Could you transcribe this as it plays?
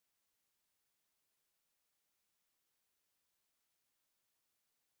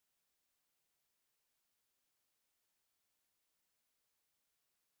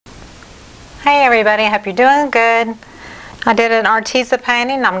Hey everybody, I hope you're doing good. I did an Arteza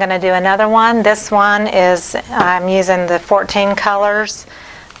painting. I'm going to do another one. This one is, I'm using the 14 colors.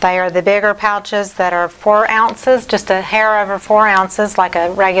 They are the bigger pouches that are 4 ounces, just a hair over 4 ounces, like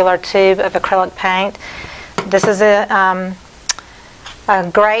a regular tube of acrylic paint. This is a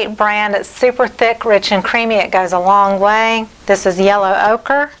great brand. It's super thick, rich, and creamy. It goes a long way. This is yellow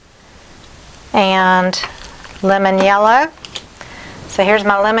ochre and lemon yellow. So here's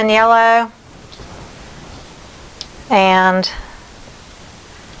my lemon yellow. And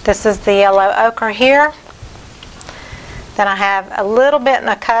this is the yellow ochre here. Then I have a little bit in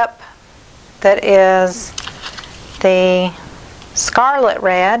a cup that is the scarlet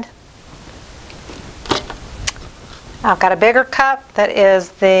red. I've got a bigger cup that is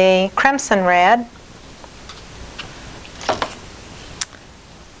the crimson red.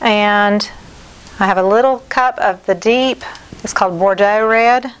 And I have a little cup of the deep, it's called Bordeaux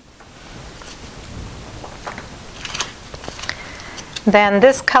red. Then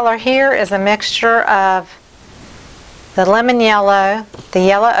this color here is a mixture of the lemon yellow, the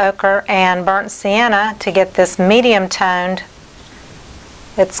yellow ochre, and burnt sienna to get this medium toned.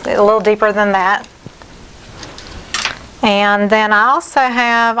 It's a little deeper than that. And then I also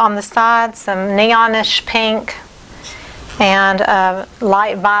have on the side some neonish pink and a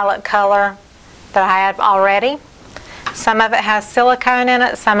light violet color that I have already. Some of it has silicone in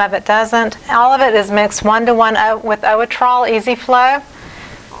it, some of it doesn't. All of it is mixed 1-to-1 with Oetrol Easy Flow,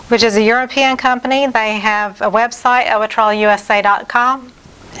 which is a European company. They have a website, oetrolusa.com,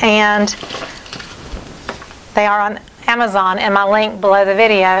 and they are on Amazon in my link below the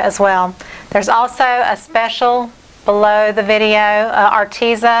video as well. There's also a special below the video.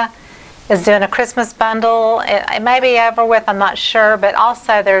 Arteza is doing a Christmas bundle. It may be over with, I'm not sure, but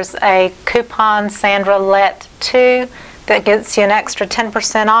also there's a coupon, Sandra Lett 2, that gets you an extra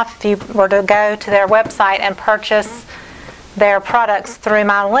 10% off if you were to go to their website and purchase their products through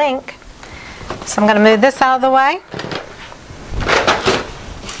my link. So I'm going to move this out of the way.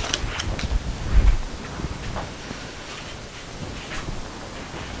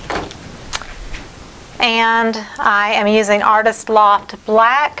 And I am using Artist Loft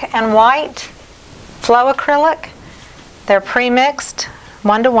black and white flow acrylic. They're pre-mixed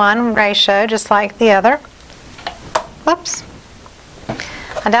 1-to-1 ratio, just like the other. Whoops.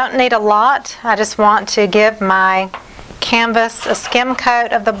 I don't need a lot. I just want to give my canvas a skim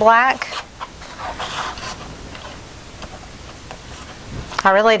coat of the black. I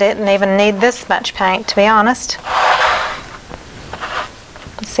really didn't even need this much paint, to be honest.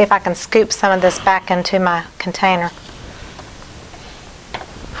 Let's see if I can scoop some of this back into my container.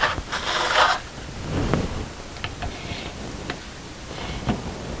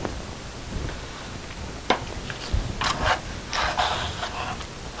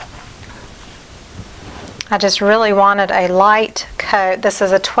 I just really wanted a light coat. This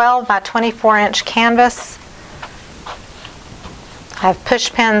is a 12 by 24 inch canvas. I have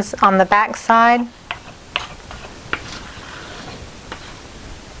push pins on the back side.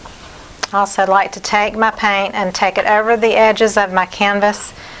 I also like to take my paint and take it over the edges of my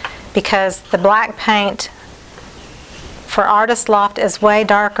canvas, because the black paint for Artist Loft is way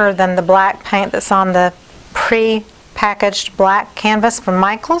darker than the black paint that's on the pre-packaged black canvas from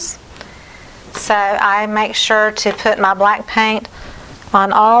Michaels. So I make sure to put my black paint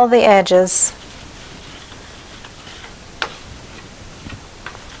on all the edges.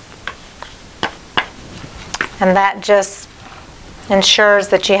 And that just ensures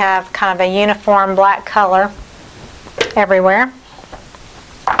that you have kind of a uniform black color everywhere.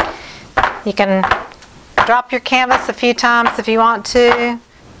 You can drop your canvas a few times if you want to.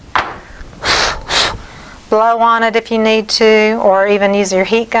 Blow on it if you need to, or even use your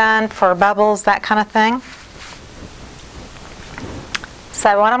heat gun for bubbles, that kind of thing.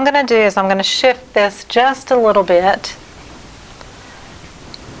 So what I'm going to do is I'm going to shift this just a little bit.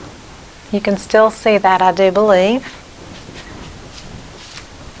 You can still see that, I do believe.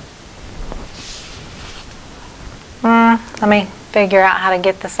 Let me figure out how to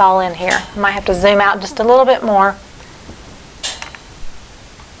get this all in here. I might have to zoom out just a little bit more.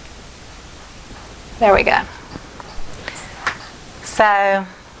 There we go. So I'm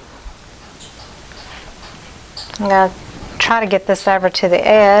going to try to get this over to the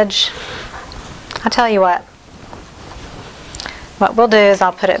edge. I'll tell you what we'll do is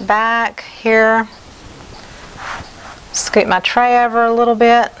I'll put it back here, scoot my tray over a little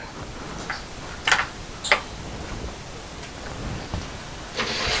bit.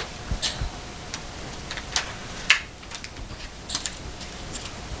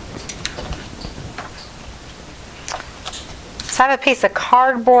 So I have a piece of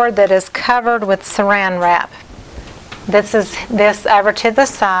cardboard that is covered with saran wrap. This is this over to the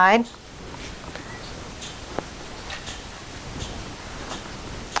side.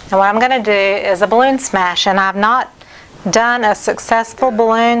 And what I'm going to do is a balloon smash, and I've not done a successful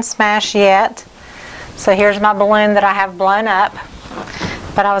balloon smash yet. So here's my balloon that I have blown up.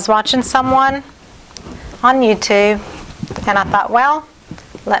 But I was watching someone on YouTube, and I thought, well,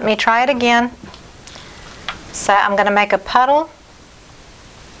 let me try it again. So I'm going to make a puddle.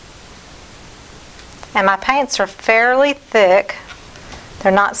 And my paints are fairly thick.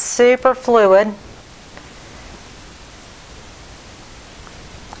 They're not super fluid.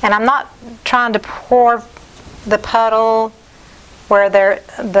 And I'm not trying to pour the puddle where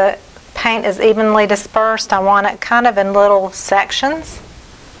the paint is evenly dispersed. I want it kind of in little sections.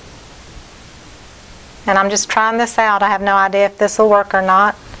 And I'm just trying this out. I have no idea if this will work or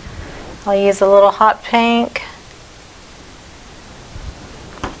not. I'll use a little hot pink.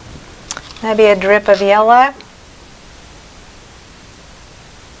 Maybe a drip of yellow.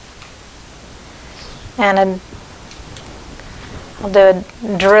 And I'll do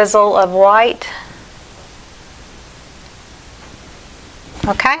a drizzle of white.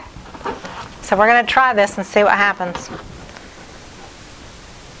 Okay? So we're going to try this and see what happens.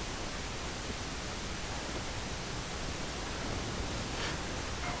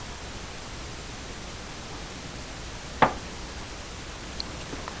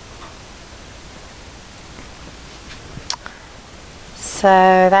 So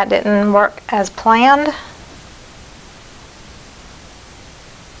that didn't work as planned.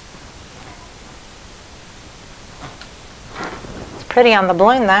 It's pretty on the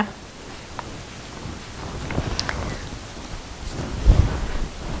balloon though.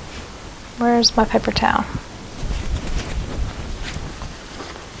 Where's my paper towel?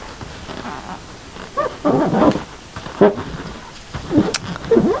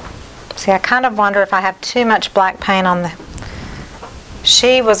 See, I kind of wonder if I have too much black paint on the...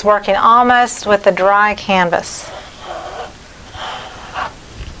 She was working almost with the dry canvas.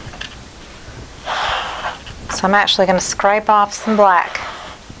 So I'm actually going to scrape off some black.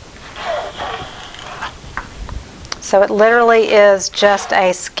 So it literally is just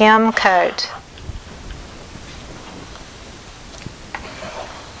a skim coat.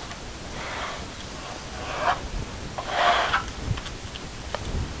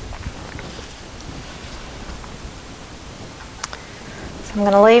 So I'm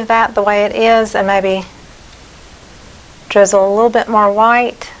going to leave that the way it is and maybe drizzle a little bit more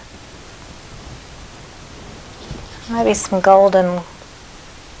white. Maybe some golden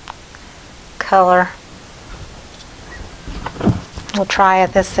color. We'll try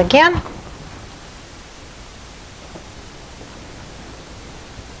this again.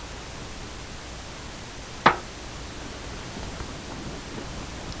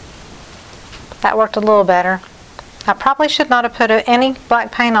 That worked a little better. I probably should not have put any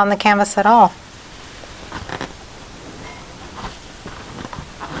black paint on the canvas at all.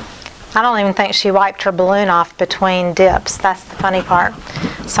 I don't even think she wiped her balloon off between dips. That's the funny part.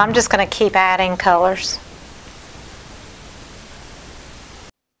 So I'm just going to keep adding colors.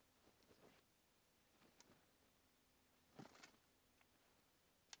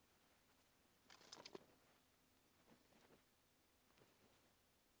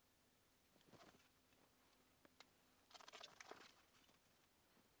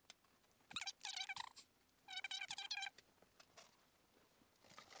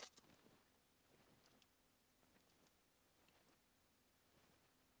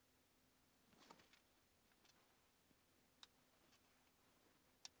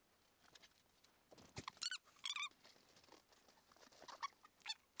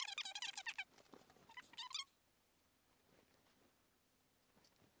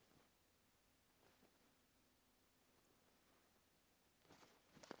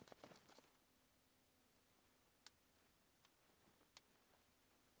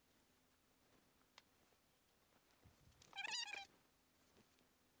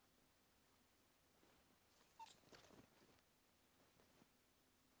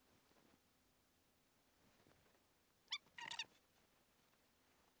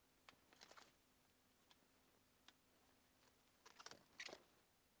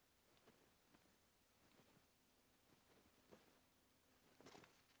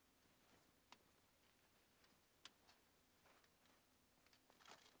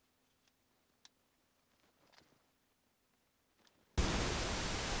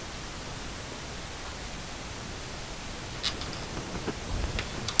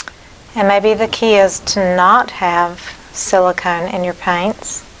 And maybe the key is to not have silicone in your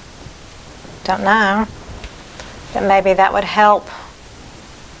paints. Don't know. that maybe that would help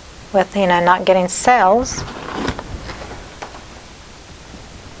with, you know, not getting cells.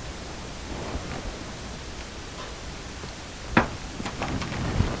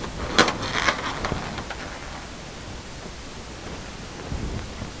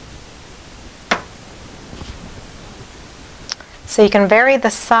 So you can vary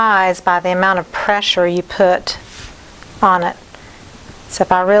the size by the amount of pressure you put on it. So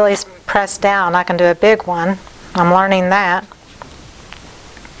if I really press down, I can do a big one. I'm learning that.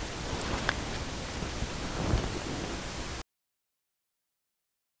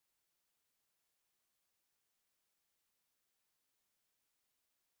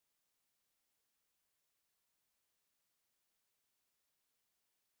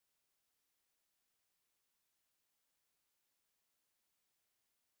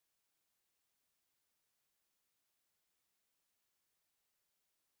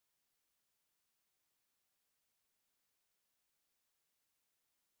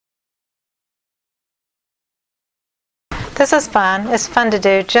 This is fun. It's fun to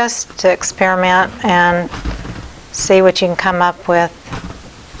do, just to experiment and see what you can come up with.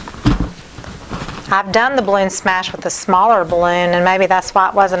 I've done the balloon smash with a smaller balloon, and maybe that's why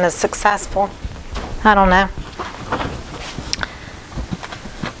it wasn't as successful. I don't know.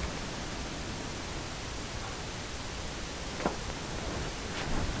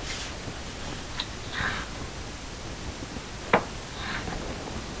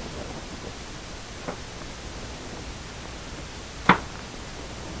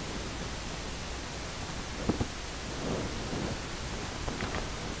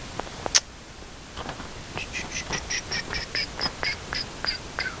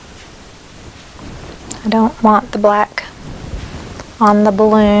 I don't want the black on the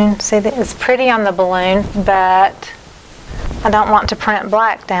balloon. See, it's pretty on the balloon, but I don't want to print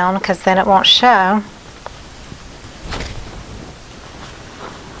black down because then it won't show.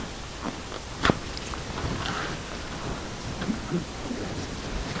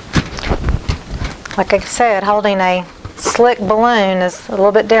 Like I said, holding a slick balloon is a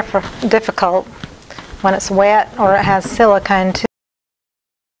little bit difficult when it's wet or it has silicone too.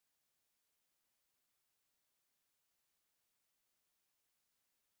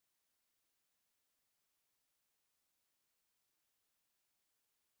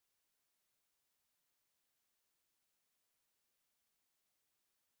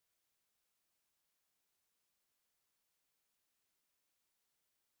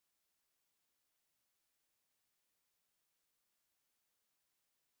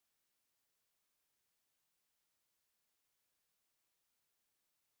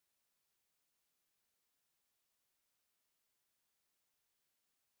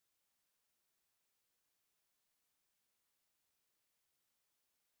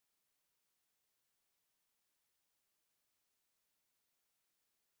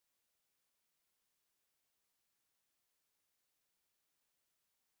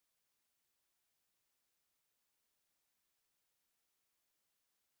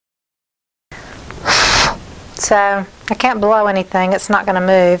 So I can't blow anything. It's not going to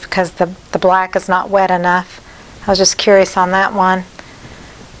move because the black is not wet enough. I was just curious on that one.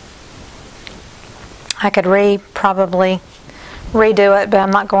 I could probably redo it, but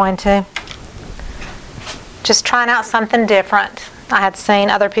I'm not going to. Just trying out something different. I had seen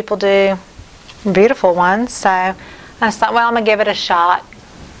other people do beautiful ones, so I just thought, well, I'm going to give it a shot.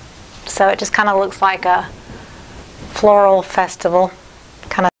 So it just kind of looks like a floral festival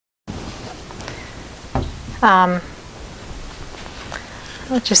kind of.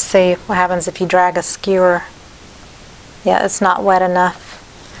 Let's just see what happens if you drag a skewer. Yeah, it's not wet enough.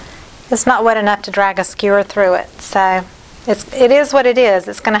 It's not wet enough to drag a skewer through it. So it is what it is.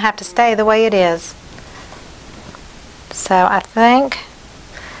 It's going to have to stay the way it is. So I think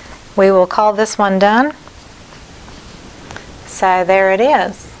we will call this one done. So there it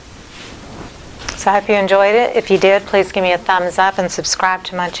is. So I hope you enjoyed it. If you did, please give me a thumbs up and subscribe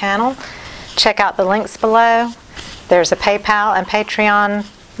to my channel. Check out the links below. There's a PayPal and Patreon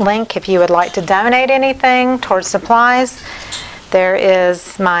link if you would like to donate anything towards supplies. There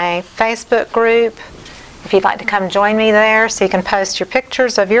is my Facebook group if you'd like to come join me there, so you can post your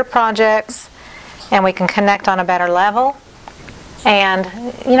pictures of your projects and we can connect on a better level. And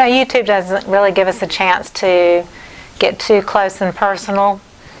you know, YouTube doesn't really give us a chance to get too close and personal.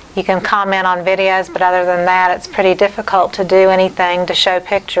 You can comment on videos, but other than that, it's pretty difficult to do anything to show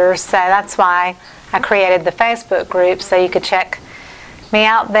pictures. So that's why I created the Facebook group, so you could check me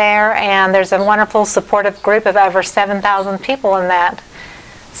out there. And there's a wonderful supportive group of over 7,000 people in that.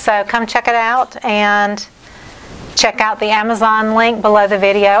 So come check it out, and Check out the Amazon link below the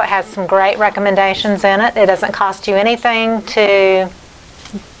video. It has some great recommendations in it. It doesn't cost you anything to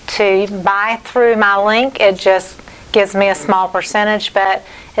buy through my link. It just gives me a small percentage, but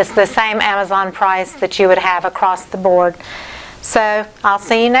it's the same Amazon price that you would have across the board. So I'll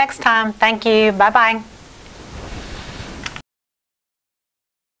see you next time. Thank you. Bye-bye.